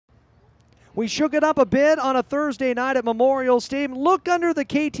We shook it up a bit on a Thursday night at Memorial Stadium. Look under the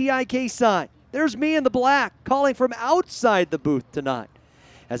KTIK sign. There's me in the black calling from outside the booth tonight.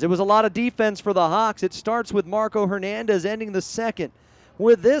 As it was a lot of defense for the Hawks, it starts with Marco Hernandez ending the second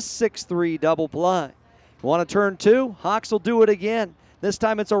with this 6-3 double play. You want to turn two? Hawks will do it again. This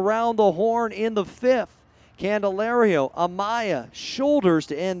time it's around the horn in the fifth. Candelario, Amaya, shoulders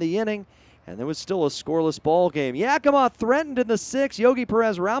to end the inning. And there was still a scoreless ball game. Yakima threatened in the sixth. Yogi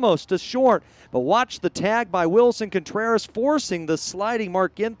Perez Ramos to short. But watch the tag by Wilson Contreras, forcing the sliding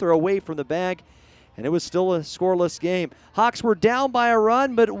Mark Ginther away from the bag. And it was still a scoreless game. Hawks were down by a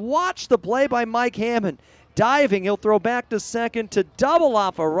run, but watch the play by Mike Hammond. Diving, he'll throw back to second to double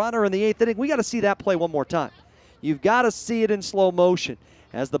off a runner in the eighth inning. We got to see that play one more time. You've got to see it in slow motion.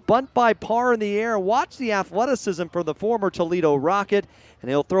 As the bunt by Parr in the air, watch the athleticism from the former Toledo Rocket, and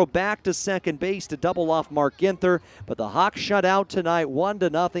he'll throw back to second base to double off Mark Ginther. But the Hawks shut out tonight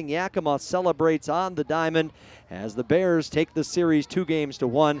 1-0. Yakima celebrates on the diamond as the Bears take the series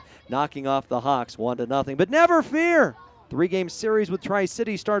 2-1, knocking off the Hawks 1-0. But never fear, 3-game series with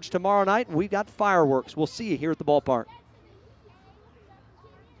Tri-City starts tomorrow night, and we've got fireworks. We'll see you here at the ballpark.